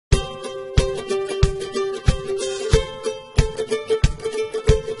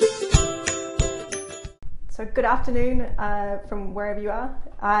good afternoon from wherever you are.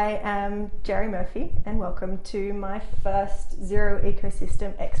 I am Jerry Murphy and welcome to my first Xero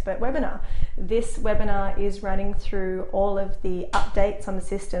Ecosystem Expert webinar. This webinar is running through all of the updates on the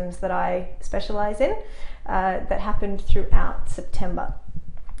systems that I specialize in that happened throughout September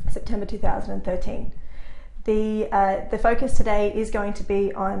 2013. The focus today is going to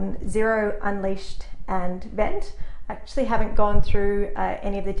be on Xero, Unleashed and Vent. I actually haven't gone through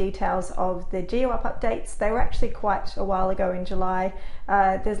any of the details of the GeoUp updates. They were actually quite a while ago in July.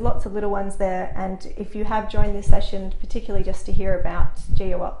 There's lots of little ones there, and if you have joined this session, particularly just to hear about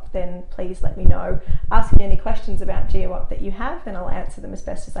GeoUp, then please let me know. Ask me any questions about GeoUp that you have and I'll answer them as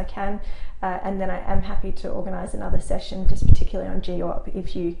best as I can. And then I am happy to organise another session just particularly on GeoUp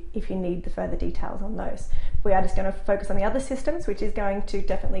if you need the further details on those. We are just going to focus on the other systems, which is going to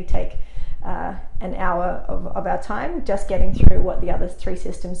definitely take an hour of our time just getting through what the other three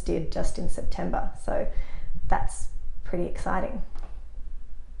systems did just in September. So that's pretty exciting.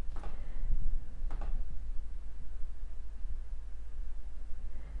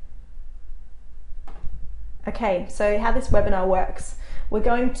 Okay, so how this webinar works. We're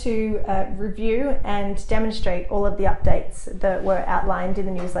going to review and demonstrate all of the updates that were outlined in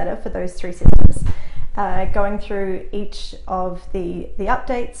the newsletter for those three systems, going through each of the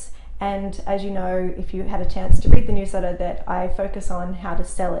updates. And as you know, if you had a chance to read the newsletter, that I focus on how to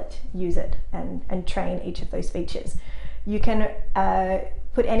sell it, use it, and train each of those features. You can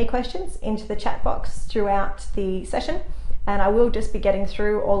put any questions into the chat box throughout the session, and I will just be getting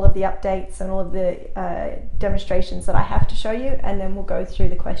through all of the updates and all of the demonstrations that I have to show you, and then we'll go through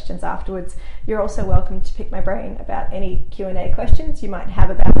the questions afterwards. You're also welcome to pick my brain about any Q&A questions you might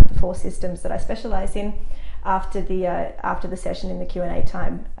have about the four systems that I specialize in after the session in the Q&A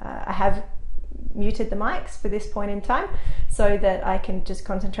time. I have muted the mics for this point in time so that I can just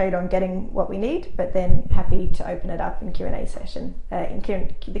concentrate on getting what we need, but then happy to open it up in Q&A session,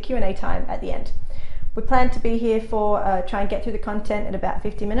 the Q&A time at the end. We plan to be here for try and get through the content in about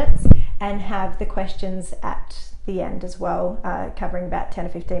 50 minutes and have the questions at the end as well, covering about 10 or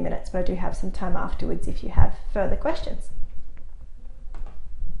 15 minutes, but I do have some time afterwards if you have further questions.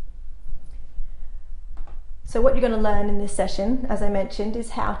 So what you're going to learn in this session, as I mentioned, is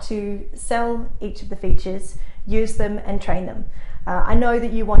how to sell each of the features, use them and train them. I know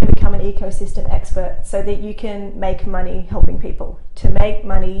that you want to become an ecosystem expert so that you can make money helping people. To make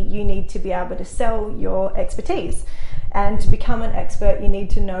money, you need to be able to sell your expertise. And to become an expert, you need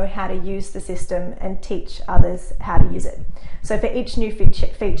to know how to use the system and teach others how to use it. So for each new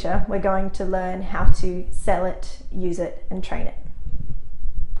feature, we're going to learn how to sell it, use it and train it.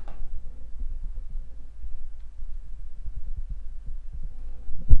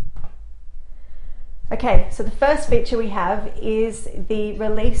 Okay, so the first feature we have is the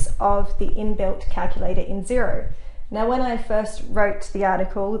release of the inbuilt calculator in Xero. Now, when I first wrote the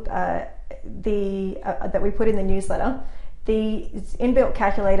article that we put in the newsletter, the inbuilt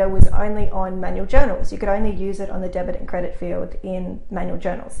calculator was only on manual journals. You could only use it on the debit and credit field in manual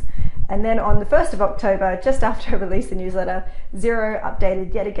journals. And then on the 1st of October, just after I released the newsletter, Xero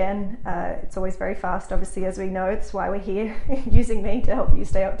updated yet again. It's always very fast, obviously, as we know. That's why we're here using me to help you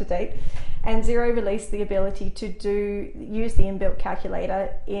stay up to date. And Xero released the ability to use the inbuilt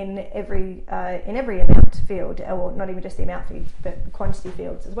calculator in every amount field, or not even just the amount field, but quantity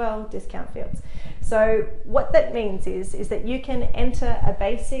fields as well, discount fields. So what that means is that you can enter a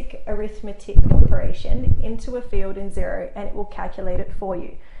basic arithmetic operation into a field in Xero and it will calculate it for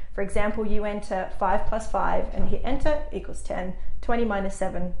you. For example, you enter 5 plus 5 and hit enter equals 10, 20 minus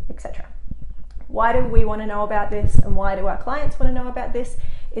 7, etc. Why do we want to know about this and why do our clients want to know about this?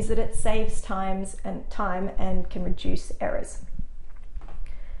 Is that it saves time and can reduce errors.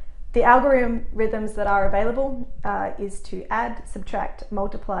 The algorithms that are available is to add, subtract,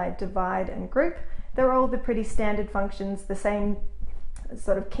 multiply, divide and group. They're all the pretty standard functions, the same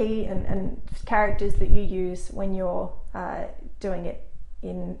sort of key and characters that you use when you're doing it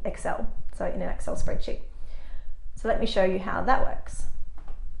in Excel, so in an Excel spreadsheet. So let me show you how that works.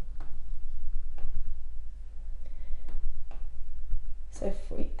 So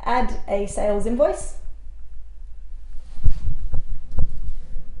if we add a sales invoice,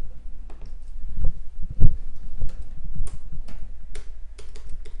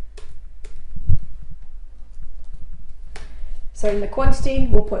 so in the quantity,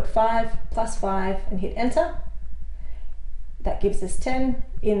 we'll put 5 plus 5 and hit enter. That gives us 10.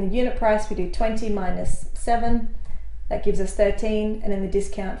 In the unit price, we do 20 minus 7. That gives us 13. And in the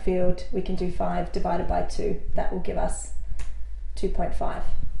discount field, we can do 5 divided by 2. That will give us 2.5.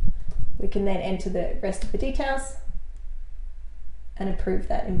 We can then enter the rest of the details and approve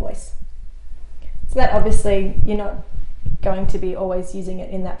that invoice. So that obviously you're not going to be always using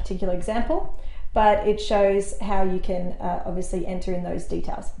it in that particular example, but it shows how you can obviously enter in those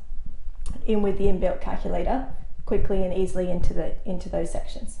details in with the inbuilt calculator quickly and easily into those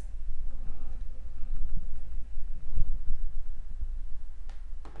sections.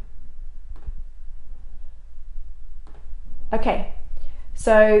 Okay,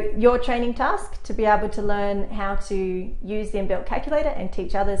 so your training task to be able to learn how to use the inbuilt calculator and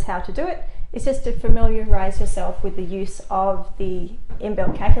teach others how to do it is just to familiarize yourself with the use of the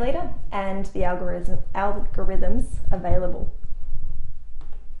inbuilt calculator and the algorithms available.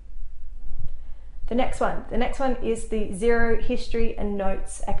 The next one is the Xero History and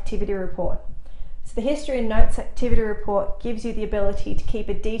Notes Activity Report. So the History and Notes Activity Report gives you the ability to keep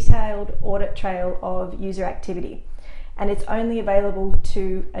a detailed audit trail of user activity, and it's only available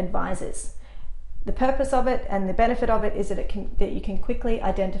to advisors. The purpose of it and the benefit of it is that you can quickly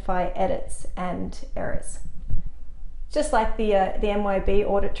identify edits and errors. Just like the MYB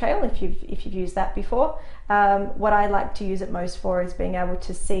audit trail, if you've used that before, what I like to use it most for is being able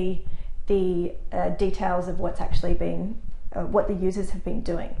to see the details of what's actually been, what the users have been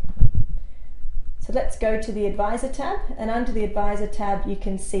doing. So let's go to the Advisor tab, and under the Advisor tab you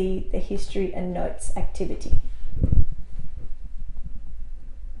can see the History and Notes activity.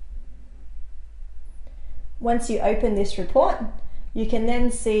 Once you open this report, you can then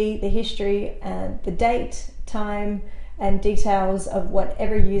see the history and the date, time, and details of what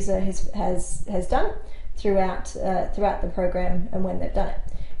every user has done throughout the program and when they've done it.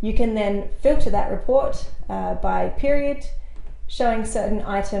 You can then filter that report by period, showing certain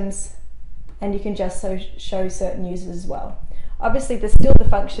items, and you can just show certain users as well. Obviously, there's still the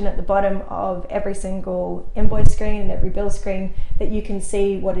function at the bottom of every single invoice screen and every bill screen that you can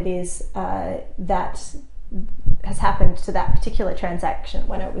see what it is that has happened to that particular transaction,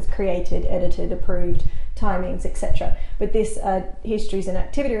 when it was created, edited, approved, timings, etc. But this histories and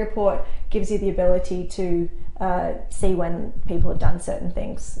activity report gives you the ability to see when people have done certain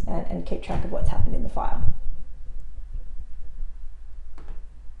things and keep track of what's happened in the file.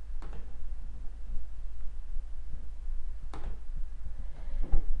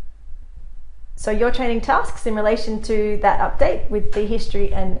 So your training tasks in relation to that update with the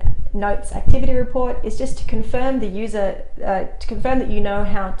History and Notes Activity Report is just to confirm the user, to confirm that you know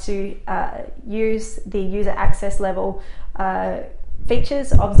how to use the user access level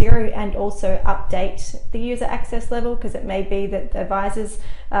features of Xero, and also update the user access level, because it may be that the advisors,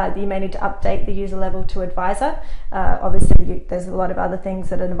 you may need to update the user level to advisor. Obviously there's a lot of other things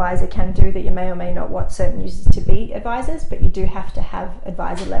that an advisor can do that you may or may not want certain users to be advisors, but you do have to have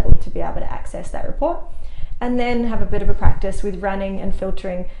advisor level to be able to access that report. And then have a bit of a practice with running and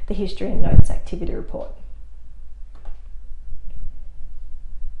filtering the History and Notes Activity Report.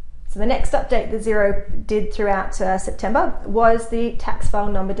 So the next update that Xero did throughout September was the tax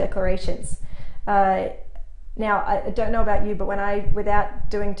file number declarations. Now, I don't know about you, but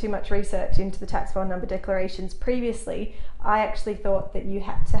without doing too much research into the tax file number declarations previously, I actually thought that you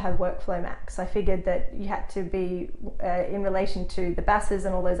had to have Workflow Max. I figured that you had to be, in relation to the BASs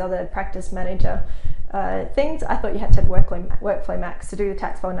and all those other practice manager things, I thought you had to have Workflow Max to do the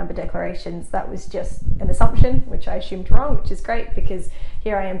tax file number declarations. That was just an assumption, which I assumed wrong, which is great, because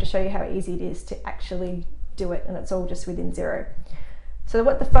here I am to show you how easy it is to actually do it, and it's all just within Xero. So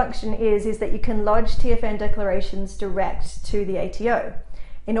what the function is that you can lodge TFN declarations direct to the ATO.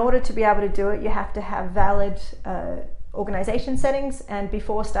 In order to be able to do it, you have to have valid organization settings, and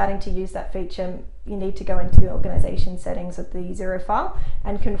before starting to use that feature, you need to go into the organization settings of the Xero file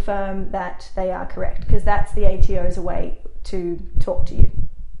and confirm that they are correct, because that's the ATO's way to talk to you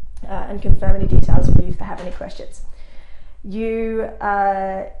and confirm any details with you if they have any questions. You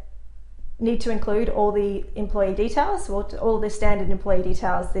need to include all the employee details, all the standard employee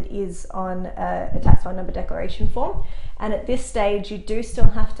details that is on a tax file number declaration form. And at this stage, you do still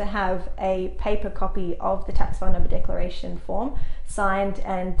have to have a paper copy of the tax file number declaration form, signed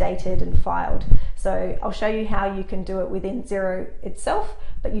and dated and filed. So I'll show you how you can do it within Xero itself,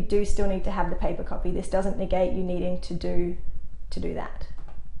 but you do still need to have the paper copy. This doesn't negate you needing to do that.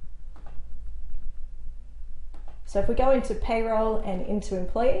 So if we go into payroll and into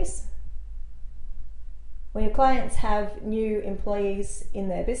employees, when your clients have new employees in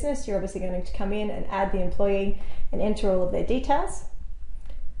their business, you're obviously going to come in and add the employee and enter all of their details.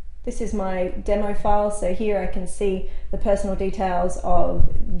 This is my demo file, so here I can see the personal details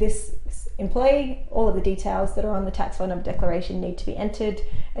of this employee. All of the details that are on the tax file number declaration need to be entered: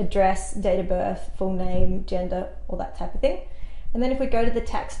 address, date of birth, full name, gender, all that type of thing. And then if we go to the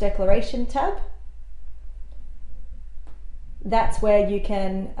tax declaration tab, That's where you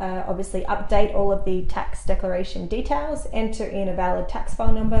can obviously update all of the tax declaration details, enter in a valid tax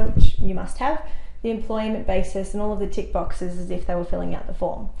file number, which you must have, the employment basis, and all of the tick boxes as if they were filling out the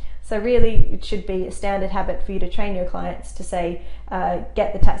form. So really, it should be a standard habit for you to train your clients to say,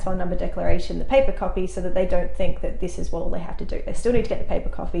 get the tax file number declaration, the paper copy, so that they don't think that this is all they have to do. They still need to get the paper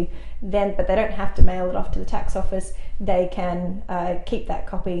copy, but they don't have to mail it off to the tax office. They can keep that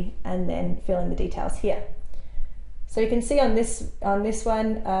copy and then fill in the details here. So you can see on this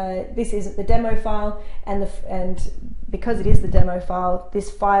one, this is the demo file, and because it is the demo file,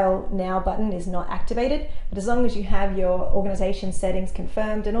 this File Now button is not activated. But as long as you have your organization settings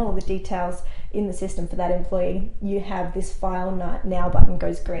confirmed and all of the details in the system for that employee, you have this File Now button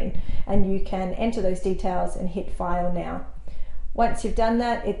goes green, and you can enter those details and hit File Now. Once you've done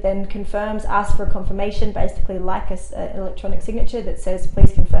that, it then confirms, asks for a confirmation, basically like an electronic signature that says,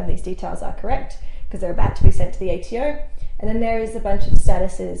 please confirm these details are correct, because they're about to be sent to the ATO. And then there is a bunch of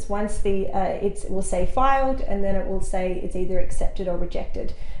statuses. Once it will say filed, and then it will say it's either accepted or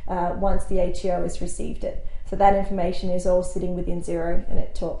rejected once the ATO has received it. So that information is all sitting within Xero, and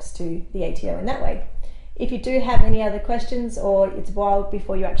it talks to the ATO in that way. If you do have any other questions, or it's a while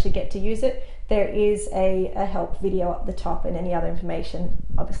before you actually get to use it, there is a help video at the top, and any other information.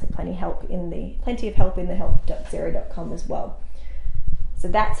 Obviously, plenty of help in the help.xero.com as well. So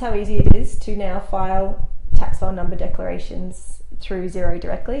that's how easy it is to now file tax file number declarations through Xero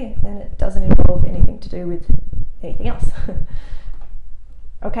directly, and it doesn't involve anything to do with anything else.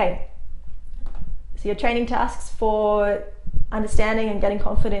 Okay, so your training tasks for understanding and getting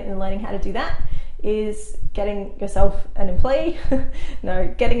confident in learning how to do that is getting yourself an employee,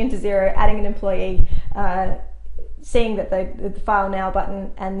 getting into Xero, adding an employee, seeing that the File Now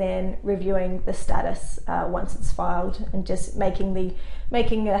button, and then reviewing the status once it's filed, and just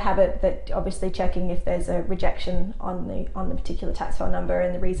making a habit that obviously checking if there's a rejection on the particular tax file number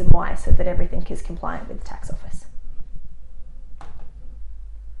and the reason why, so that everything is compliant with the tax office.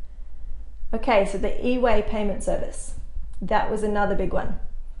 Okay, so the e-way payment service, that was another big one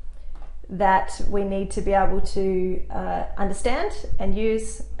that we need to be able to understand and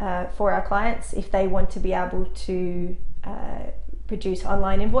use for our clients if they want to be able to produce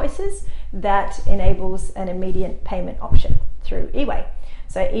online invoices that enables an immediate payment option through e-way.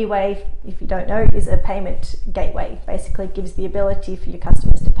 So e-way, if you don't know, is a payment gateway. Basically gives the ability for your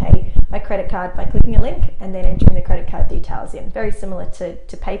customers to pay by credit card by clicking a link and then entering the credit card details in. Very similar to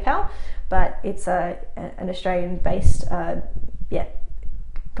PayPal, but it's an Australian-based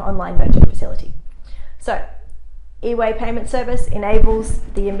online merchant facility. So e-way payment service enables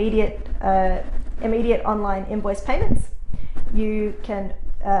the immediate online invoice payments. You can,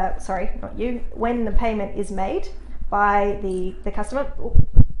 when the payment is made by the customer,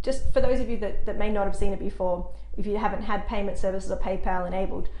 just for those of you that may not have seen it before, if you haven't had payment services or PayPal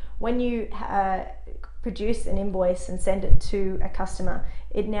enabled, when you produce an invoice and send it to a customer,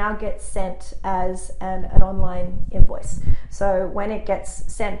 it now gets sent as an online invoice. So when it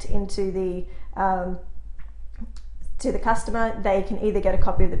gets sent into to the customer, they can either get a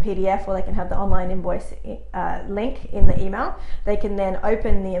copy of the PDF or they can have the online invoice link in the email. They can then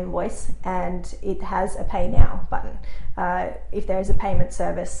open the invoice and it has a Pay Now button if there is a payment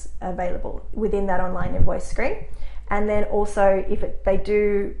service available within that online invoice screen. And then also, if they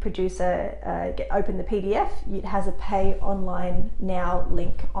do produce open the PDF, it has a Pay Online Now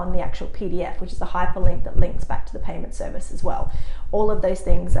link on the actual PDF, which is a hyperlink that links back to the payment service as well. All of those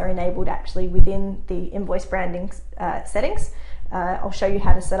things are enabled actually within the invoice branding settings. I'll show you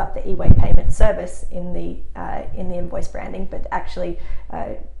how to set up the e-way payment service in the invoice branding, but actually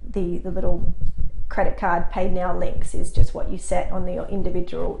the little credit card Pay Now links is just what you set on your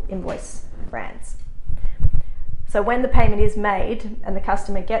individual invoice brands. So when the payment is made and the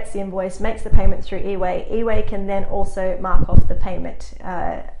customer gets the invoice, makes the payment through e-way, e-way can then also mark off the payment,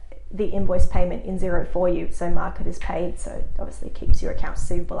 the invoice payment in Xero for you. So mark it as paid, so it obviously keeps your accounts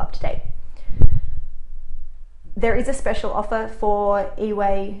receivable up to date. There is a special offer for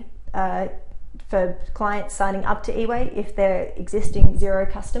e-way for clients signing up to e-way if they're existing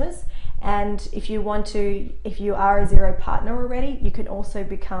Xero customers. And if you are a Xero partner already, you can also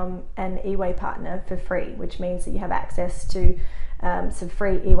become an e-way partner for free, which means that you have access to some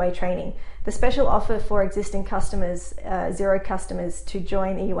free e-way training. The special offer for existing customers, Xero customers, to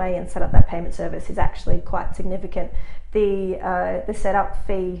join e-way and set up that payment service is actually quite significant. the setup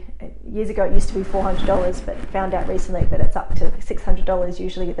fee. Years ago it used to be $400, but found out recently that it's up to $600.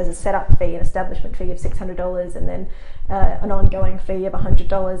 Usually there's a setup fee, an establishment fee of $600, and then an ongoing fee of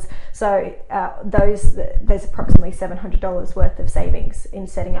 $100. So there's approximately $700 worth of savings in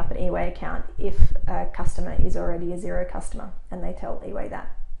setting up an eWay account if a customer is already a Xero customer and they tell eWay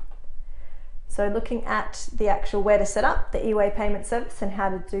that. So looking at the actual where to set up the eWay payment service and how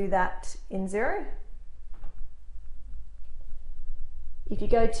to do that in Xero. If you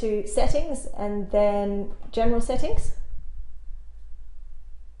go to settings and then general settings,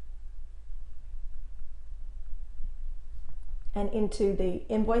 and into the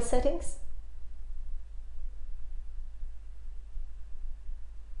invoice settings,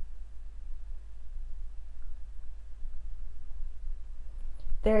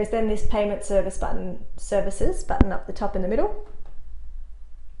 there is then this payment service button, services button up the top in the middle.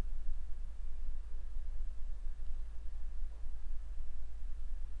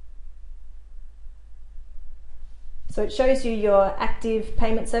 So it shows you your active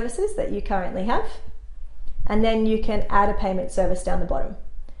payment services that you currently have, and then you can add a payment service down the bottom.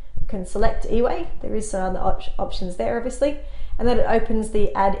 You can select eWay, there is some other options there obviously, and then it opens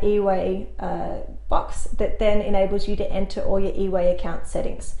the Add eWay box that then enables you to enter all your eWay account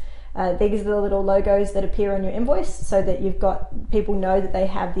settings. These are the little logos that appear on your invoice so that you've got, people know that they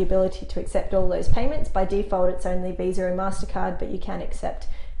have the ability to accept all those payments. By default it's only Visa and MasterCard, but you can accept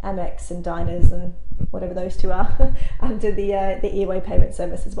Amex and Diners and whatever those two are under the eWay payment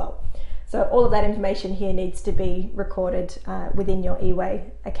service as well. So all of that information here needs to be recorded within your eWay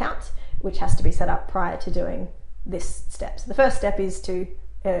account, which has to be set up prior to doing this step. So the first step is to,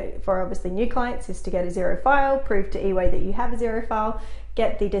 for obviously new clients, is to get a Xero file, prove to eWay that you have a Xero file,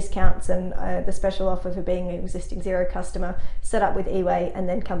 get the discounts and the special offer for being an existing Xero customer, set up with eWay, and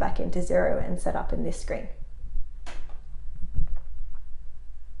then come back into Xero and set up in this screen.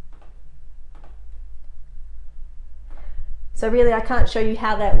 So really I can't show you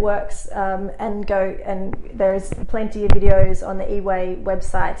how that works and there's plenty of videos on the eWay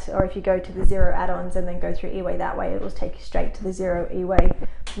website, or if you go to the Xero add-ons and then go through eWay that way, it will take you straight to the Xero eWay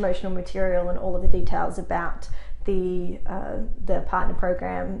promotional material and all of the details about the partner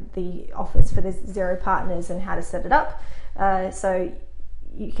program, the offers for the Xero partners and how to set it up. So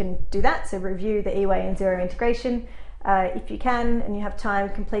you can do that, so review the eWay and Xero integration. If you can and you have time,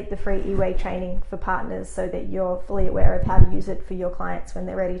 complete the free eWay training for partners so that you're fully aware of how to use it for your clients when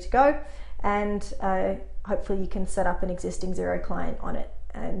they're ready to go, and hopefully you can set up an existing Xero client on it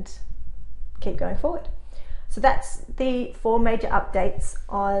and keep going forward. So that's the 4 major updates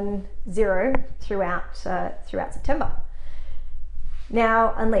on Xero throughout September.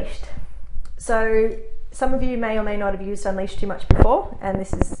 Now, Unleashed. So some of you may or may not have used Unleashed too much before, and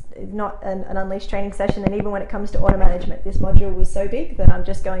this is not an Unleashed training session, and even when it comes to order management, this module was so big that I'm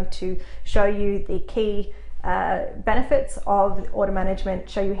just going to show you the key benefits of order management,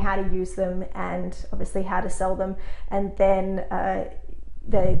 show you how to use them, and obviously how to sell them, and then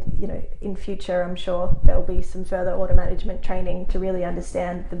in future I'm sure there'll be some further order management training to really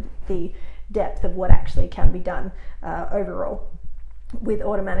understand the depth of what actually can be done overall with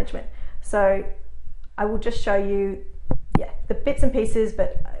order management. So I will just show you the bits and pieces,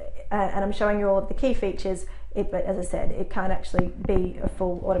 and I'm showing you all of the key features, but as I said, it can't actually be a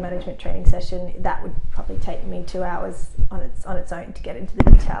full order management training session. That would probably take me 2 hours on its own to get into the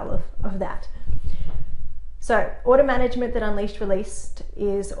detail of that. So order management that Unleashed released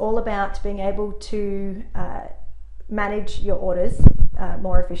is all about being able to manage your orders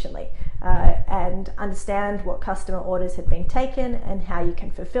more efficiently and understand what customer orders have been taken and how you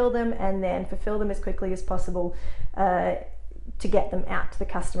can fulfill them, and then fulfill them as quickly as possible to get them out to the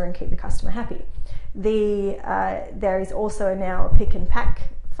customer and keep the customer happy. There is also now a pick and pack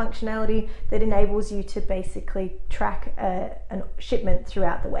functionality that enables you to basically track a shipment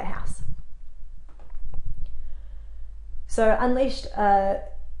throughout the warehouse. So Unleashed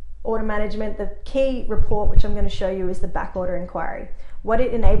order management, the key report which I'm going to show you is the back order inquiry. What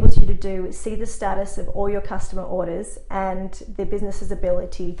it enables you to do is see the status of all your customer orders and the business's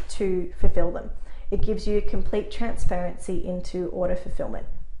ability to fulfill them. It gives you complete transparency into order fulfillment.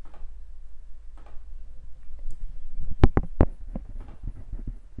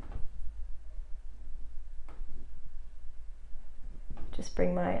 Just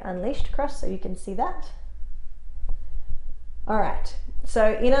bring my Unleashed across so you can see that. All right,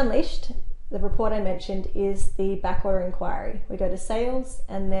 so in Unleashed, the report I mentioned is the backorder inquiry. We go to sales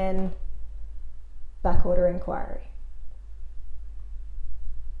and then backorder inquiry.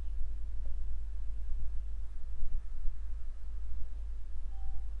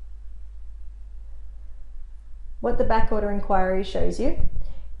 What the back order inquiry shows you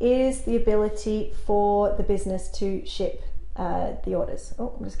is the ability for the business to ship the orders.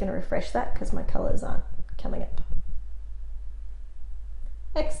 Oh, I'm just going to refresh that because my colors aren't coming up.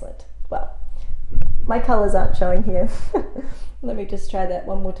 Excellent. Well, my colors aren't showing here. Let me just try that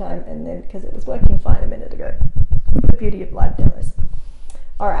one more time, and then because it was working fine a minute ago. The beauty of live demos.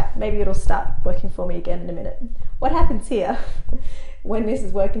 All right, maybe it'll start working for me again in a minute. What happens here when this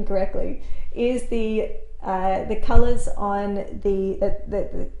is working correctly is the colors on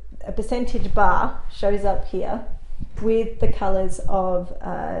a percentage bar shows up here with the colors of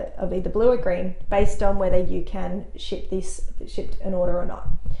either blue or green based on whether you can ship an order or not.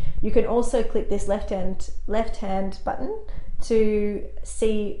 You can also click this left hand button to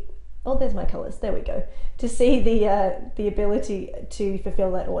see, oh, there's my colors, there we go, to see the ability to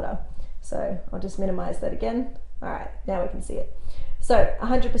fulfill that order. So I'll just minimize that again. All right, now we can see it. So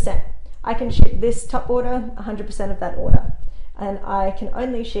 100%, I can ship this top order, 100% of that order, and I can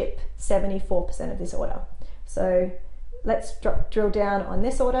only ship 74% of this order. So let's drill down on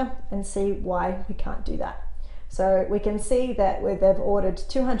this order and see why we can't do that. So we can see that they've ordered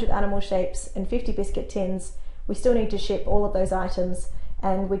 200 animal shapes and 50 biscuit tins. We still need to ship all of those items,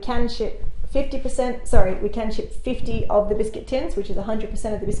 and we can ship 50%, sorry, we can ship 50 of the biscuit tins, which is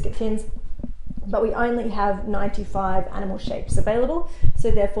 100% of the biscuit tins, but we only have 95 animal shapes available,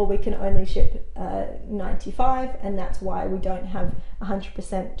 so therefore we can only ship 95, and that's why we don't have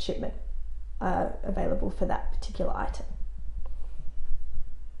 100% shipment available for that particular item.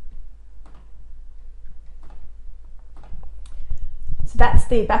 So that's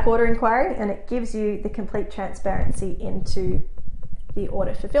the back order inquiry, and it gives you the complete transparency into the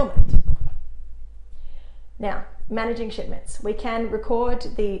order fulfillment. Now, managing shipments. We can record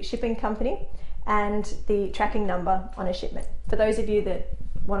the shipping company and the tracking number on a shipment. For those of you that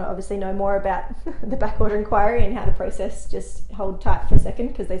want to obviously know more about the back order inquiry and how to process, just hold tight for a second,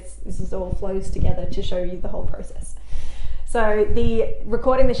 because this is all flows together to show you the whole process. So the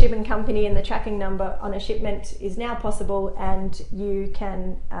recording the shipping company and the tracking number on a shipment is now possible, and you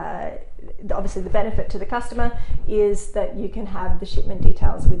can, obviously the benefit to the customer is that you can have the shipment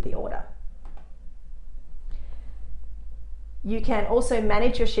details with the order. You can also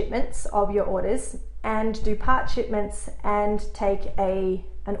manage your shipments of your orders and do part shipments and take an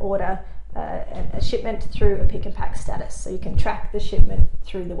order, a shipment through a pick and pack status. So you can track the shipment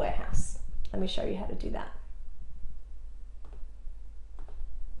through the warehouse. Let me show you how to do that.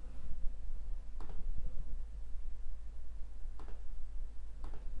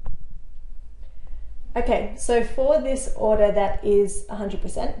 Okay, so for this order that is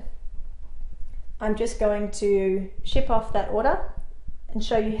 100%, I'm just going to ship off that order and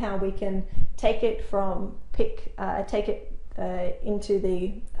show you how we can take it from into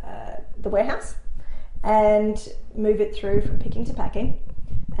the warehouse and move it through from picking to packing,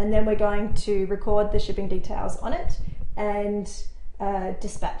 and then we're going to record the shipping details on it and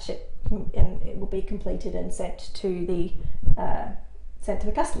dispatch it, and it will be completed and sent to the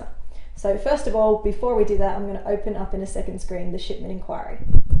customer. So first of all, before we do that, I'm going to open up in a second screen the shipment inquiry.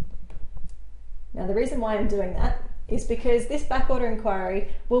 Now the reason why I'm doing that is because this backorder inquiry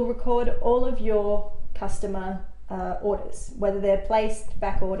will record all of your customer orders, whether they're placed,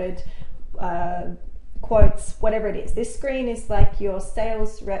 backordered, quotes, whatever it is. This screen is like your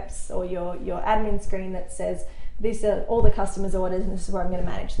sales reps or your admin screen that says these are all the customers' orders and this is where I'm going to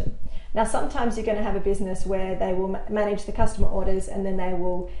manage them. Now sometimes you're going to have a business where they will manage the customer orders, and then they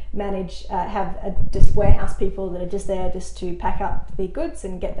will manage, just warehouse people that are just there just to pack up the goods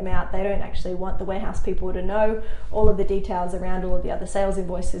and get them out. They don't actually want the warehouse people to know all of the details around all of the other sales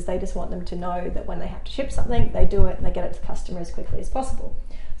invoices. They just want them to know that when they have to ship something, they do it and they get it to the customer as quickly as possible.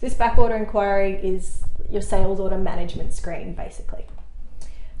 So this backorder inquiry is your sales order management screen, basically.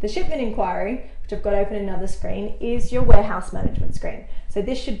 The shipment inquiry, which I've got open in another screen, is your warehouse management screen. So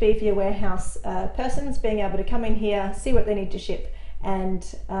this should be for your warehouse persons being able to come in here, see what they need to ship, and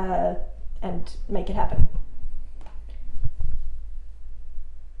make it happen.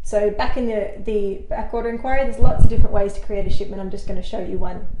 So back in the backorder inquiry, there's lots of different ways to create a shipment. I'm just going to show you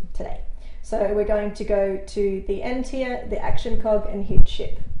one today. So we're going to go to the end here, the action cog, and hit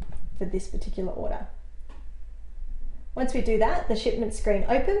ship for this particular order. Once we do that, the shipment screen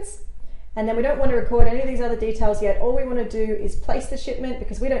opens, and then we don't want to record any of these other details yet. All we want to do is place the shipment,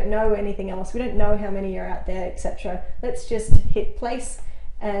 because we don't know anything else. We don't know how many are out there, etc. Let's just hit place,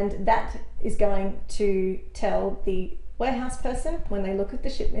 and that is going to tell the warehouse person, when they look at the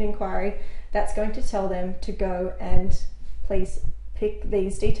shipment inquiry, that's going to tell them to go and please pick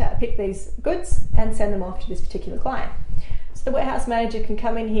these goods and send them off to this particular client. So the warehouse manager can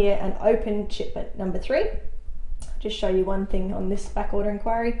come in here and open shipment number 3. just show you one thing on this backorder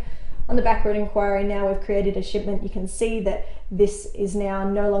inquiry. On the backorder inquiry, now we've created a shipment. You can see that this is now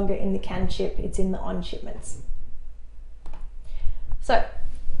no longer in the canned ship, it's in the on shipments. So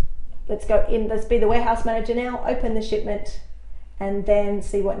let's go in, let's be the warehouse manager now, open the shipment and then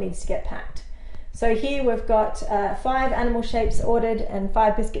see what needs to get packed. So here we've got 5 animal shapes ordered and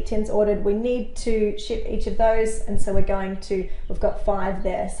 5 biscuit tins ordered. We need to ship each of those, and so we've got 5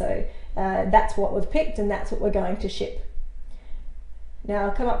 there. So that's what we've picked and that's what we're going to ship. Now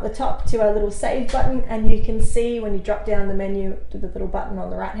I'll come up the top to our little save button, and you can see when you drop down the menu to the little button on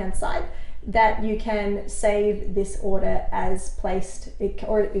the right hand side that you can save this order as placed,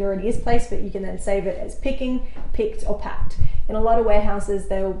 or it already is placed, but you can then save it as picking, picked or packed. In a lot of warehouses,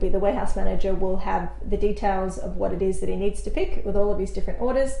 there will be, the warehouse manager will have the details of what it is that he needs to pick with all of his different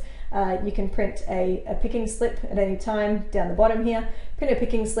orders. You can print a picking slip at any time down the bottom here. Print a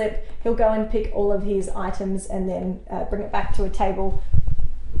picking slip, he'll go and pick all of his items and then bring it back to a table,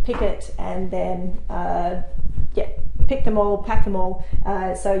 pick it, and then pick them all, pack them all.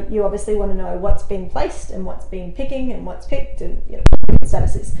 So you obviously want to know what's been placed and what's been picking and what's picked, and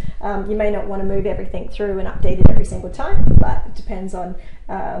statuses. You may not want to move everything through and update it every single time, but it depends on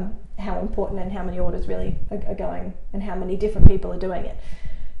how important and how many orders really are going and how many different people are doing it.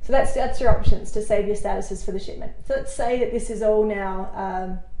 So that's your options to save your statuses for the shipment. So let's say that this is all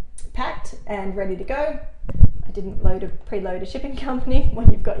now packed and ready to go. I didn't preload a shipping company.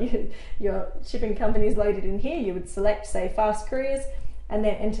 When you've got your shipping companies loaded in here, you would select, say, Fast Couriers, and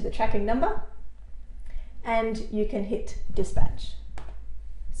then enter the tracking number, and you can hit dispatch.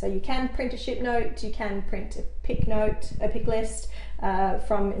 So you can print a ship note, you can print a pick note, a pick list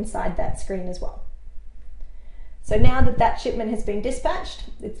from inside that screen as well. So now that that shipment has been dispatched,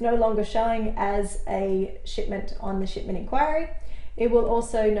 it's no longer showing as a shipment on the shipment inquiry. It will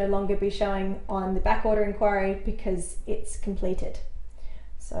also no longer be showing on the backorder inquiry because it's completed.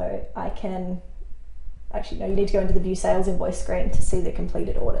 So I can, actually no, you need to go into the view sales invoice screen to see the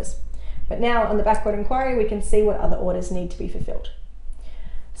completed orders. But now on the backorder inquiry, we can see what other orders need to be fulfilled.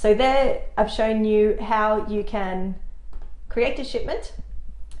 So there I've shown you how you can create a shipment,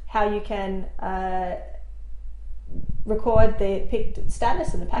 how you can record the picked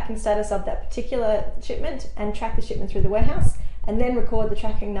status and the packing status of that particular shipment and track the shipment through the warehouse, and then record the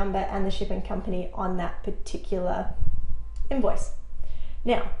tracking number and the shipping company on that particular invoice.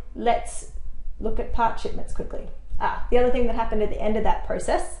 Now let's look at part shipments quickly. The other thing that happened at the end of that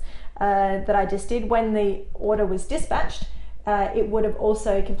process that I just did, when the order was dispatched, it would have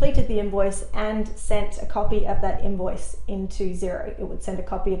also completed the invoice and sent a copy of that invoice into Xero. It would send a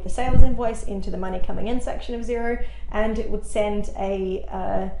copy of the sales invoice into the money coming in section of Xero, and it would send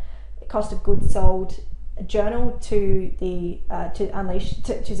a cost of goods sold journal to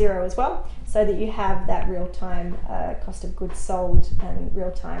Xero as well, so that you have that real-time cost of goods sold and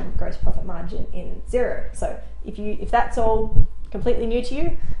real-time gross profit margin in Xero. So if that's all completely new to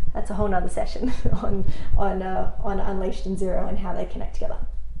you, that's a whole nother session on Unleashed in Xero and how they connect together.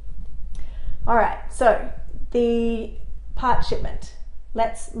 All right, so the part shipment.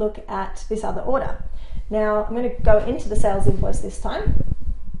 Let's look at this other order. Now I'm going to go into the sales invoice this time.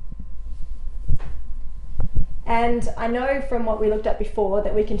 And I know from what we looked at before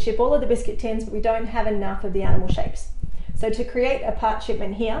that we can ship all of the biscuit tins, but we don't have enough of the animal shapes. So to create a part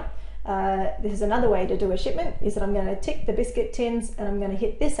shipment here, this is another way to do a shipment, is that I'm going to tick the biscuit tins and I'm going to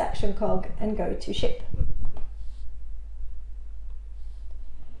hit this action cog and go to ship.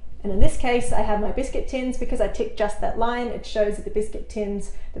 And in this case, I have my biscuit tins. Because I ticked just that line, it shows that the biscuit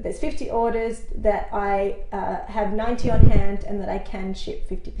tins, that there's 50 orders, that I have 90 on hand, and that I can ship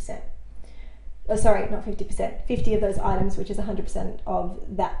 50%. Oh, sorry, not 50%, 50 of those items, which is 100% of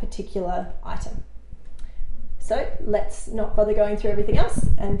that particular item. So let's not bother going through everything else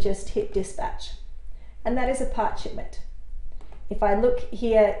and just hit dispatch. And that is a part shipment. If I look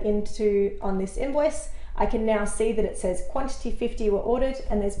here on this invoice, I can now see that it says quantity 50 were ordered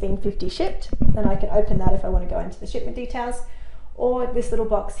and there's been 50 shipped. And I can open that if I want to go into the shipment details. Or this little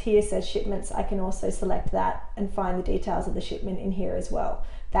box here says shipments. I can also select that and find the details of the shipment in here as well.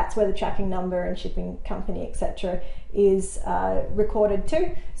 That's where the tracking number and shipping company, etc., is recorded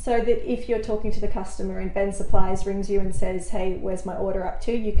too, so that if you're talking to the customer and Ben Supplies rings you and says, hey, where's my order up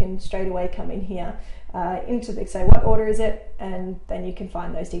to, you can straight away come in here say what order is it, and then you can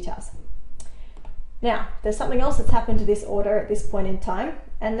find those details. Now there's something else that's happened to this order at this point in time,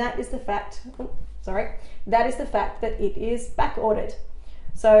 and that is the fact that it is back ordered.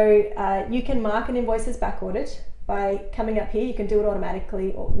 So you can mark an invoice as back ordered by coming up here. You can do it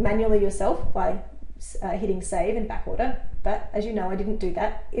automatically or manually yourself by hitting save and back order, but as you know, I didn't do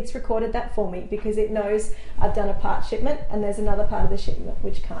that. It's recorded that for me because it knows I've done a part shipment and there's another part of the shipment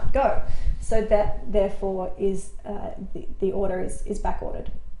which can't go. So that therefore is the order is back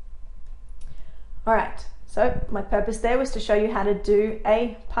ordered. All right, so my purpose there was to show you how to do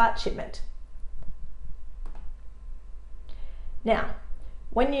a part shipment. Now,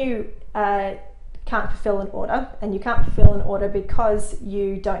 when you can't fulfill an order, and you can't fulfill an order because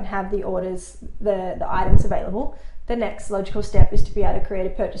you don't have the orders, the items available, the next logical step is to be able to create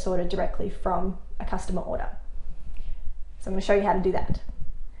a purchase order directly from a customer order. So I'm going to show you how to do that.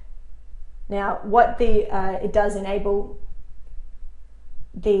 Now, what it does enable,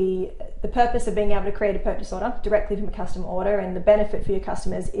 the purpose of being able to create a purchase order directly from a customer order, and the benefit for your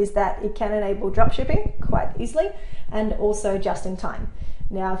customers is that it can enable drop shipping quite easily and also just in time.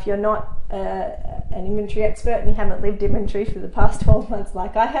 Now, if you're not an inventory expert and you haven't lived inventory for the past 12 months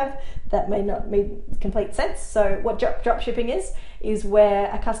like I have, that may not make complete sense. So what drop shipping is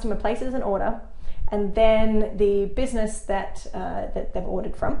where a customer places an order and then the business that they've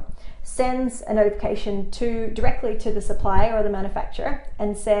ordered from sends a notification directly to the supplier or the manufacturer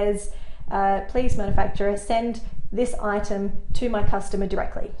and says, please manufacturer, send this item to my customer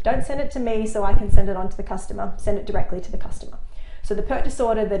directly. Don't send it to me so I can send it on to the customer, send it directly to the customer. So the purchase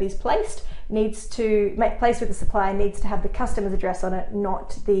order that is placed with the supplier needs to have the customer's address on it,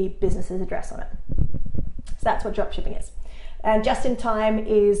 not the business's address on it. So that's what drop shipping is. And just in time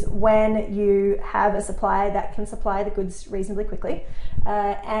is when you have a supplier that can supply the goods reasonably quickly,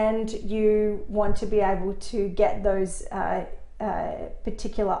 and you want to be able to get those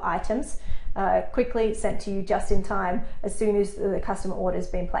particular items quickly sent to you just in time as soon as the customer order has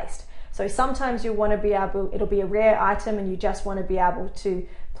been placed. So sometimes you'll want to be able, it'll be a rare item and you just want to be able to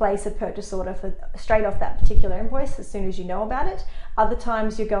place a purchase order for straight off that particular invoice as soon as you know about it. Other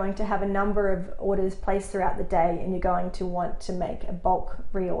times you're going to have a number of orders placed throughout the day and you're going to want to make a bulk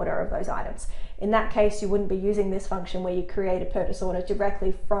reorder of those items. In that case, you wouldn't be using this function where you create a purchase order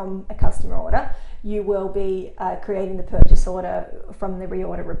directly from a customer order. You will be creating the purchase order from the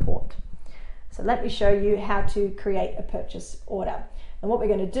reorder report. So let me show you how to create a purchase order. And what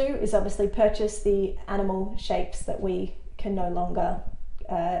we're going to do is obviously purchase the animal shapes that we can no longer,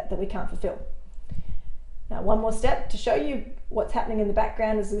 that we can't fulfill. Now, one more step to show you what's happening in the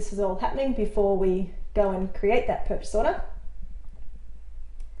background as this is all happening before we go and create that purchase order.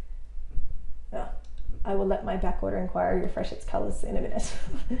 Now, I will let my backorder inquiry refresh its colors in a minute.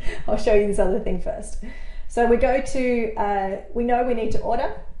 I'll show you this other thing first. So we go to, we know we need to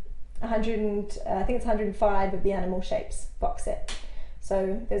order 100, I think it's 105 of the animal shapes box set.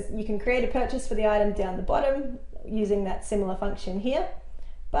 So you can create a purchase for the item down the bottom using that similar function here,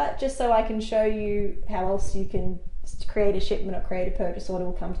 but just so I can show you how else you can create a shipment or create a purchase order,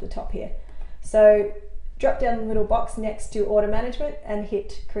 will come to the top here. So drop down the little box next to order management and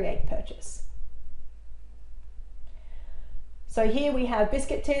hit create purchase. So here we have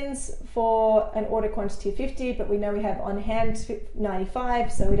biscuit tins for an order quantity of 50, but we know we have on hand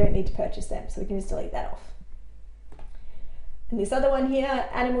 95, so we don't need to purchase them, so we can just delete that off. And this other one here,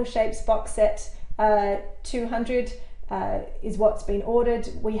 animal shapes box set 200 is what's been ordered.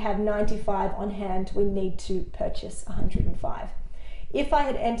 We have 95 on hand, we need to purchase 105. If I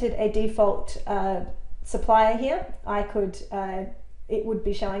had entered a default supplier here, I could, it would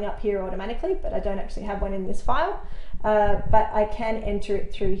be showing up here automatically, but I don't actually have one in this file. But I can enter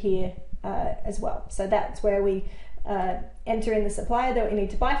it through here as well. So that's where we enter in the supplier that we need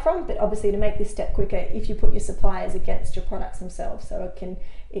to buy from, but obviously to make this step quicker, if you put your suppliers against your products themselves, so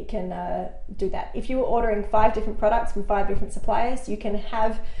it can do that. If you were ordering 5 different products from 5 different suppliers, you can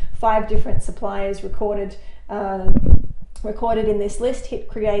have 5 different suppliers recorded in this list, hit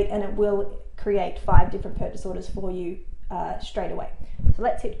create, and it will create 5 different purchase orders for you straight away. So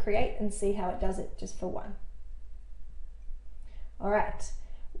let's hit create and see how it does it just for one. All right,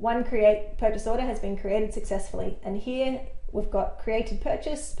 one create purchase order has been created successfully, and here we've got created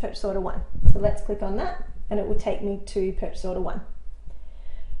purchase order 1. So let's click on that and it will take me to purchase order 1.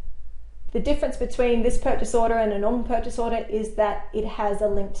 The difference between this purchase order and a normal purchase order is that it has a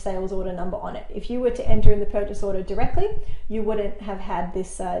linked sales order number on it. If you were to enter in the purchase order directly, you wouldn't have had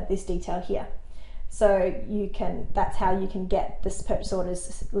this, this detail here. So that's how you can get this purchase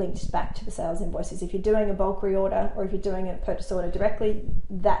orders linked back to the sales invoices. If you're doing a bulk reorder or if you're doing a purchase order directly,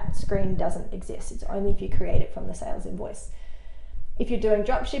 that screen doesn't exist. It's only if you create it from the sales invoice. If you're doing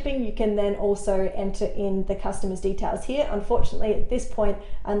drop shipping, you can then also enter in the customer's details here. Unfortunately, at this point,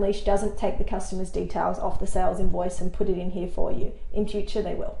 Unleash doesn't take the customer's details off the sales invoice and put it in here for you. In future,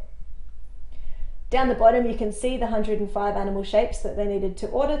 they will. Down the bottom, you can see the 105 animal shapes that they needed to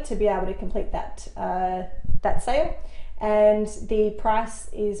order to be able to complete that, that sale. And the price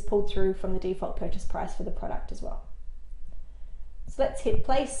is pulled through from the default purchase price for the product as well. So let's hit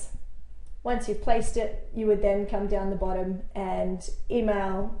place. Once you've placed it, you would then come down the bottom and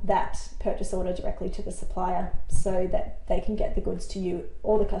email that purchase order directly to the supplier so that they can get the goods to you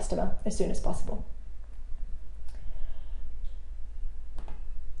or the customer as soon as possible.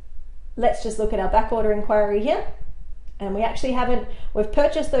 Let's just look at our back order inquiry here. And we actually we've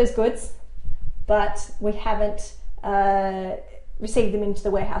purchased those goods, but we haven't received them into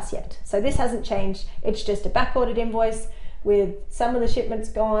the warehouse yet. So this hasn't changed. It's just a back ordered invoice with some of the shipments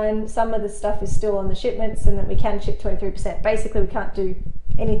gone, some of the stuff is still on the shipments, and then we can ship 23%. Basically, we can't do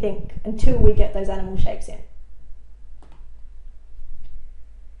anything until we get those animal shapes in.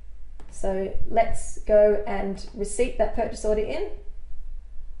 So let's go and receipt that purchase order in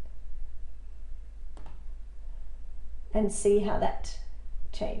and see how that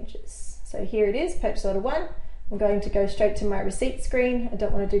changes. So here it is, purchase order 1. I'm going to go straight to my receipt screen. I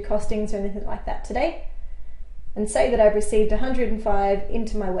don't want to do costings or anything like that today. And say that I've received 105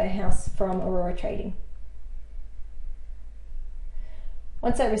 into my warehouse from Aurora Trading.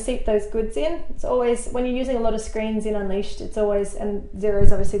 Once I receipt those goods in, it's always, when you're using a lot of screens in Unleashed, it's always, and Xero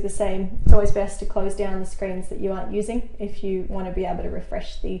is obviously the same, it's always best to close down the screens that you aren't using if you want to be able to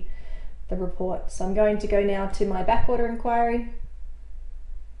refresh the report. So I'm going to go now to my back order inquiry,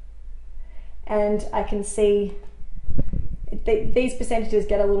 and I can see these percentages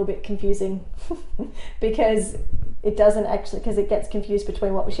get a little bit confusing because it doesn't actually, because it gets confused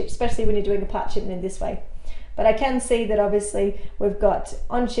between what we ship, especially when you're doing a part shipment in this way. But I can see that obviously we've got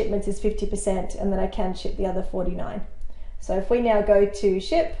on shipments is 50% and then I can ship the other 49. So if we now go to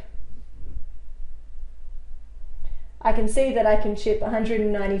ship, I can see that I can ship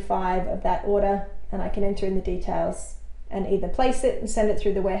 195 of that order, and I can enter in the details and either place it and send it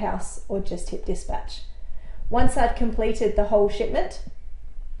through the warehouse or just hit dispatch. Once I've completed the whole shipment,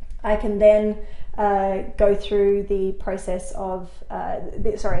 I can then go through the process of,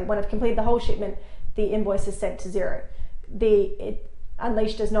 when I've completed the whole shipment, the invoice is sent to Xero.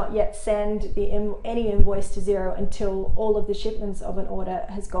 Unleashed does not yet send any invoice to Xero until all of the shipments of an order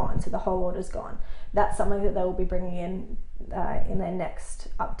has gone, so the whole order's gone. That's something that they will be bringing in their next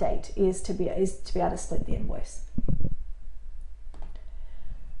update, is to be able to split the invoice.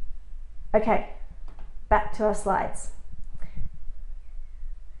 Okay. Back to our slides.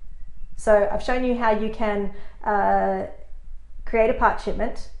 So I've shown you how you can create a part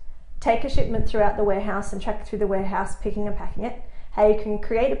shipment, take a shipment throughout the warehouse and track it through the warehouse, picking and packing it. How you can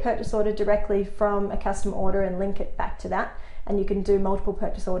create a purchase order directly from a custom order and link it back to that, and you can do multiple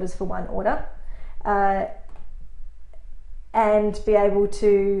purchase orders for one order, and be able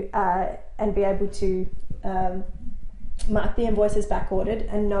to mark the invoices back ordered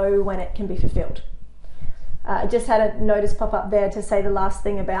and know when it can be fulfilled. I just had a notice pop up there to say the last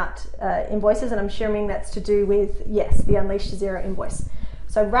thing about invoices, and I'm assuming that's to do with, yes, the Unleashed Xero invoice.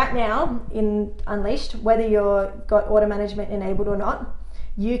 So right now in Unleashed, whether you've got order management enabled or not,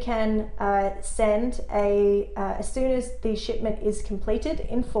 you can send as soon as the shipment is completed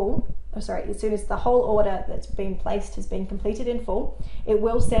in full, as soon as the whole order that's been placed has been completed in full, it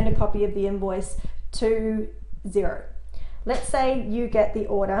will send a copy of the invoice to Xero. Let's say you get the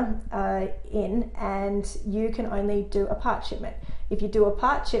order in and you can only do a part shipment. If you do a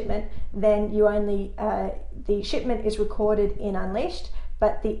part shipment, then you only, the shipment is recorded in Unleashed,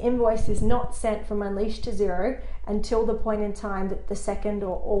 but the invoice is not sent from Unleashed to Xero until the point in time that the second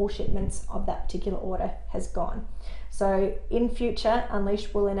or all shipments of that particular order has gone. So in future,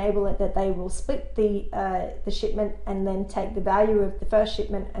 Unleashed will enable it that they will split the shipment and then take the value of the first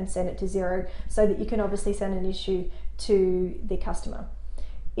shipment and send it to Xero, so that you can obviously send an issue to the customer.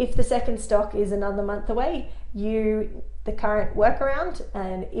 If the second stock is another month away, the current workaround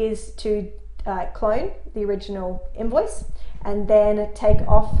is to clone the original invoice and then take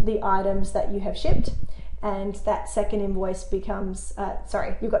off the items that you have shipped, and that second invoice becomes,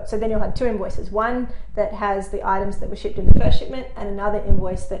 so then you'll have two invoices, one that has the items that were shipped in the first shipment and another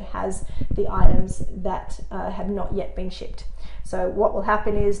invoice that has the items that have not yet been shipped. So what will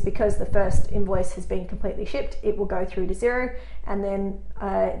happen is, because the first invoice has been completely shipped, it will go through to Xero, and then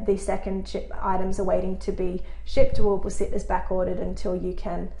the second items are waiting to be shipped will sit as back ordered until you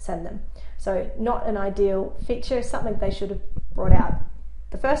can send them. So not an ideal feature, something they should have brought out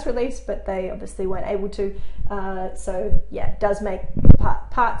the first release, but they obviously weren't able to. So yeah, it does make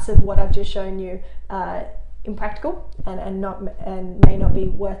parts of what I've just shown you impractical and may not be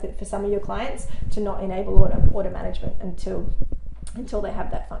worth it for some of your clients to not enable order management until until they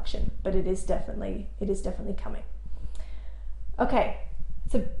have that function, but it is definitely coming. Okay,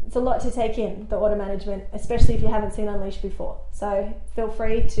 so it's a lot to take in, the order management, especially if you haven't seen Unleashed before. So feel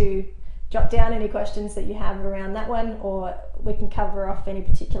free to jot down any questions that you have around that one, or we can cover off any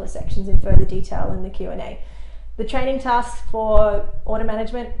particular sections in further detail in the Q&A. The training tasks for order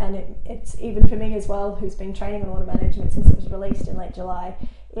management, and it's even for me as well, who's been training on order management since it was released in late July,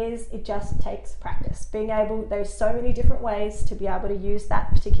 is it just takes practice. There's so many different ways to be able to use that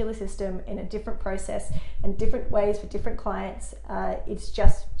particular system in a different process and different ways for different clients. It's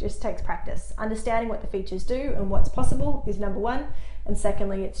just takes practice. Understanding what the features do and what's possible is number one. And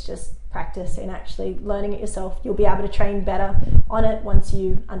secondly, it's just practice and actually learning it yourself. You'll be able to train better on it once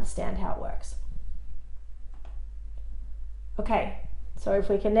you understand how it works. Okay, so if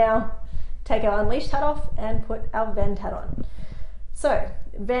we can now take our Unleashed hat off and put our Vend hat on. So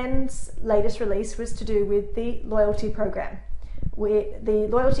Vend's latest release was to do with the loyalty program. The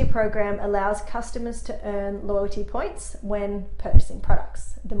loyalty program allows customers to earn loyalty points when purchasing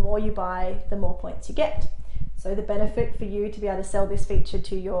products. The more you buy, the more points you get. So the benefit for you to be able to sell this feature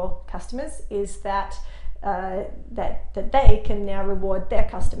to your customers is that that they can now reward their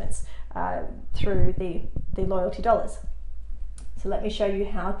customers through the loyalty dollars. So let me show you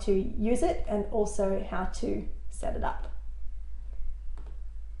how to use it and also how to set it up.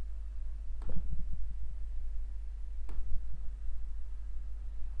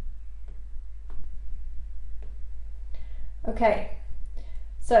 Okay,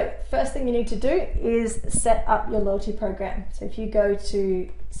 so first thing you need to do is set up your loyalty program. So if you go to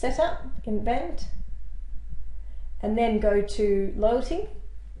Setup in Vend and then go to Loyalty,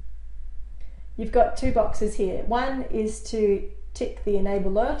 you've got two boxes here. One is to tick the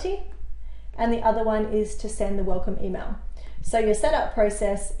Enable Loyalty and the other one is to send the welcome email. So your setup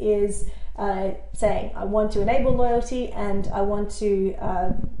process is saying I want to enable loyalty and I want to,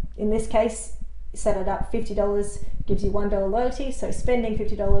 in this case, set it up. $50 gives you $1 loyalty, so spending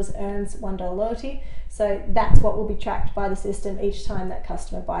 $50 earns $1 loyalty. So that's what will be tracked by the system each time that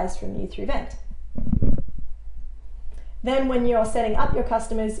customer buys from you through Vend. Then when you're setting up your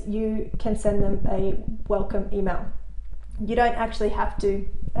customers, you can send them a welcome email. You don't actually have to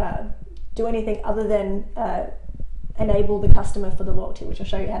do anything other than enable the customer for the loyalty, which I'll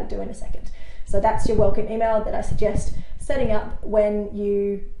show you how to do in a second. So that's your welcome email that I suggest setting up when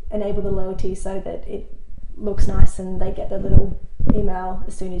you enable the loyalty so that it looks nice and they get the little email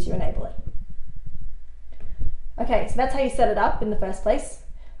as soon as you enable it. Okay, so that's how you set it up in the first place.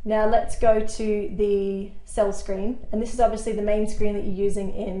 Now let's go to the sell screen, and this is obviously the main screen that you're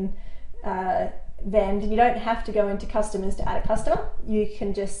using in Vend. You don't have to go into customers to add a customer, you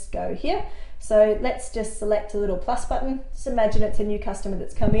can just go here. So let's just select a little plus button. Just imagine it's a new customer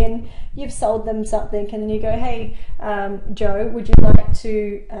that's come in, you've sold them something, and then you go, hey, Joe, would you like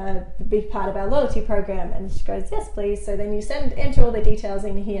to be part of our loyalty program? And she goes, yes, please. So then you enter all the details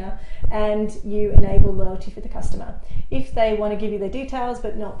in here and you enable loyalty for the customer. If they want to give you the details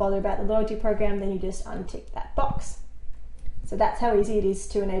but not bother about the loyalty program, then you just untick that box. So that's how easy it is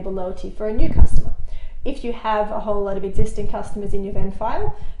to enable loyalty for a new customer. If you have a whole lot of existing customers in your Vend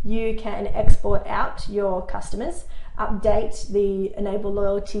file, you can export out your customers, update the enable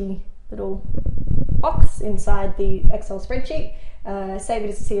loyalty little box inside the Excel spreadsheet, save it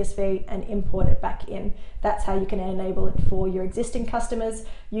as a CSV and import it back in. That's how you can enable it for your existing customers.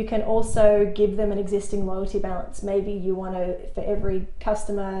 You can also give them an existing loyalty balance. Maybe you want to, for every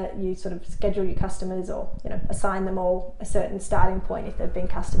customer, you sort of schedule your customers, or assign them all a certain starting point if they've been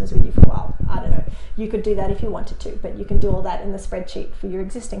customers with you for a while. I don't know. You could do that if you wanted to, but you can do all that in the spreadsheet for your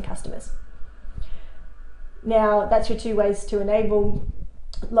existing customers. Now that's your two ways to enable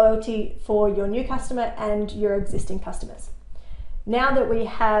loyalty for your new customer and your existing customers. Now that we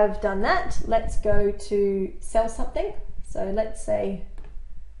have done that, let's go to sell something. So let's say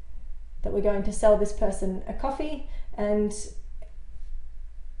that we're going to sell this person a coffee and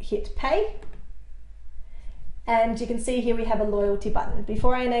hit pay. And you can see here we have a loyalty button.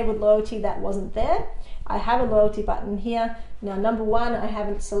 Before I enabled loyalty, that wasn't there. I have a loyalty button here. Now, number one, I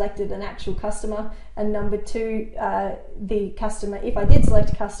haven't selected an actual customer. And number two, the customer, if I did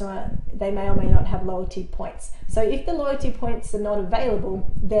select a customer, they may or may not have loyalty points. So if the loyalty points are not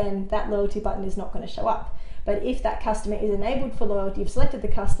available, then that loyalty button is not going to show up. But if that customer is enabled for loyalty, you've selected the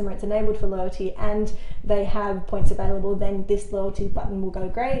customer, it's enabled for loyalty, and they have points available, then this loyalty button will go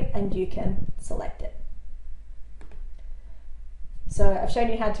grey and you can select it. So I've shown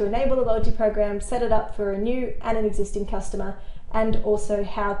you how to enable the loyalty program, set it up for a new and an existing customer, and also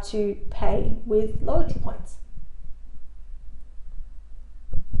how to pay with loyalty points.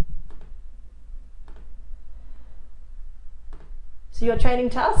 So your training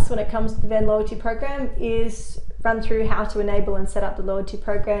tasks when it comes to the Vend loyalty program is run through how to enable and set up the loyalty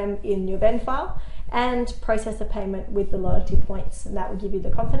program in your Vend file and process a payment with the loyalty points, and that will give you the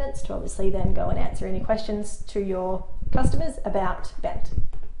confidence to obviously then go and answer any questions to your customers about Vend.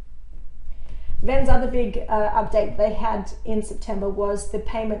 Vend's other big update they had in September was the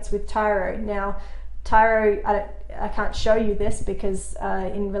payments with Xero. Now, Xero, I can't show you this because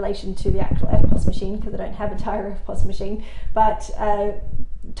in relation to the actual FPOS machine, because I don't have a Xero FPOS machine, but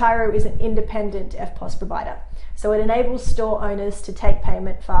Xero is an independent FPOS provider. So it enables store owners to take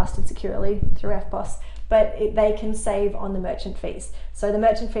payment fast and securely through FPOS, but they can save on the merchant fees. So the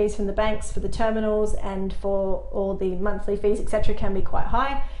merchant fees from the banks for the terminals and for all the monthly fees, etc., can be quite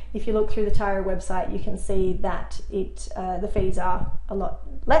high. If you look through the Xero website, you can see that the fees are a lot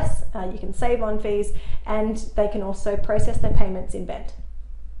less. You can save on fees, and they can also process their payments in Vend.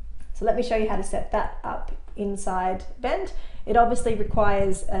 So let me show you how to set that up inside Vend. It obviously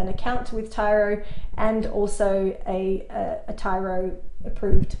requires an account with Xero and also a Xero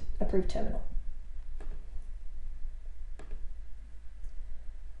approved terminal.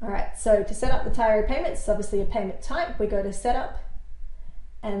 All right, so to set up the Xero payments, it's obviously a payment type. We go to Setup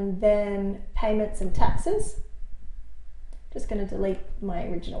and then Payments and Taxes. Just going to delete my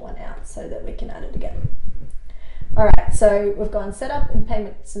original one out so that we can add it again. All right, so we've gone Setup and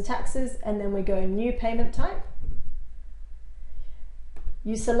Payments and Taxes, and then we go New Payment Type.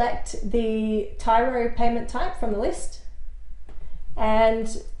 You select the Xero payment type from the list,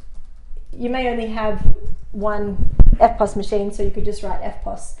 and you may only have one FPOS machine, so you could just write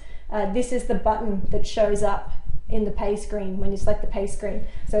FPOS. This is the button that shows up in the pay screen when you select the pay screen.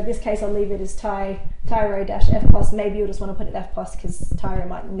 So in this case, I'll leave it as Xero-FPOS. Maybe you'll just want to put it FPOS because Xero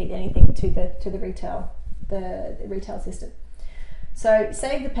mightn't meet anything to the retail system. So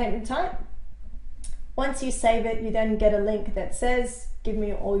save the payment type. Once you save it, you then get a link that says, give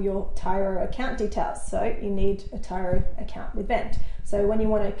me all your Xero account details. So you need a Xero account with Vend. So when you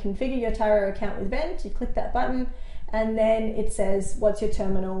want to configure your Xero account with Vend, you click that button, and then it says, what's your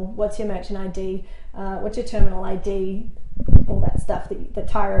terminal, what's your merchant ID, what's your terminal ID, all that stuff that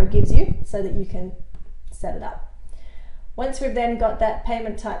Xero gives you so that you can set it up. Once we've then got that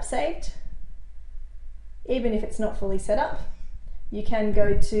payment type saved, even if it's not fully set up, you can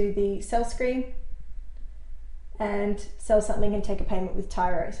go to the sell screen and sell something and take a payment with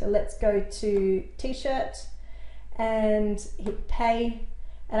Xero. So let's go to t-shirt and hit pay,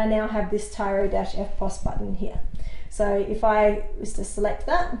 and I now have this Xero-FPOS button here. So if I was to select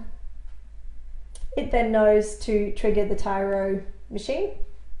that, it then knows to trigger the Xero machine.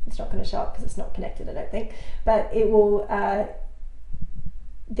 It's not going to show up because it's not connected, I don't think, but it will,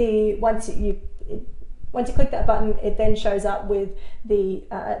 once you click that button, it then shows up with the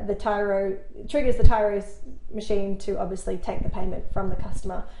Xero, triggers the Xero machine to obviously take the payment from the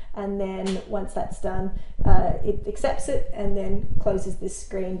customer, and then once that's done, it accepts it and then closes this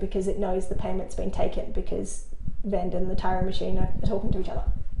screen because it knows the payment's been taken because Vend and the Xero machine are talking to each other.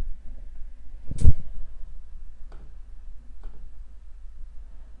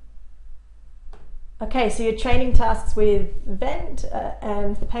 Okay, so your training tasks with Vend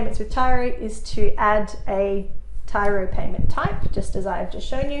and the payments with Xero is to add a Xero payment type, just as I've just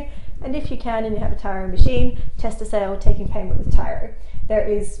shown you. And if you can and you have a Xero machine, test a sale taking payment with Xero. There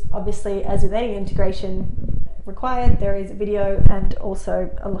is obviously, as with any integration required, there is a video and also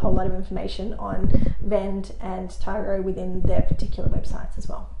a whole lot of information on Vend and Xero within their particular websites as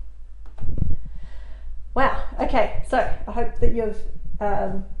well. Wow, okay, so I hope that you've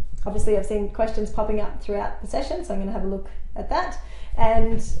obviously I've seen questions popping up throughout the session, so I'm going to have a look at that,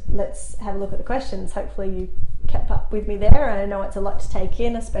 and let's have a look at the questions. Hopefully you kept up with me there, and I know it's a lot to take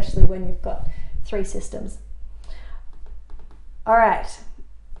in, especially when you've got 3 systems. All right,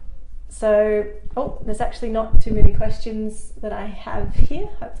 so there's actually not too many questions that I have here.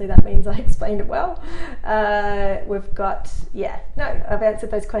 Hopefully that means I explained it well. We've got, I've answered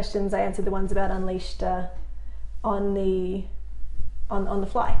those questions. I answered the ones about Unleashed on the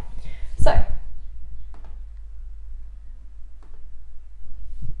fly. So,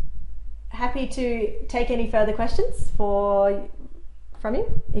 happy to take any further questions from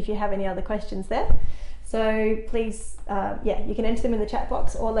you if you have any other questions there. So please, you can enter them in the chat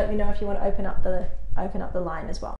box, or let me know if you want to open up the line as well.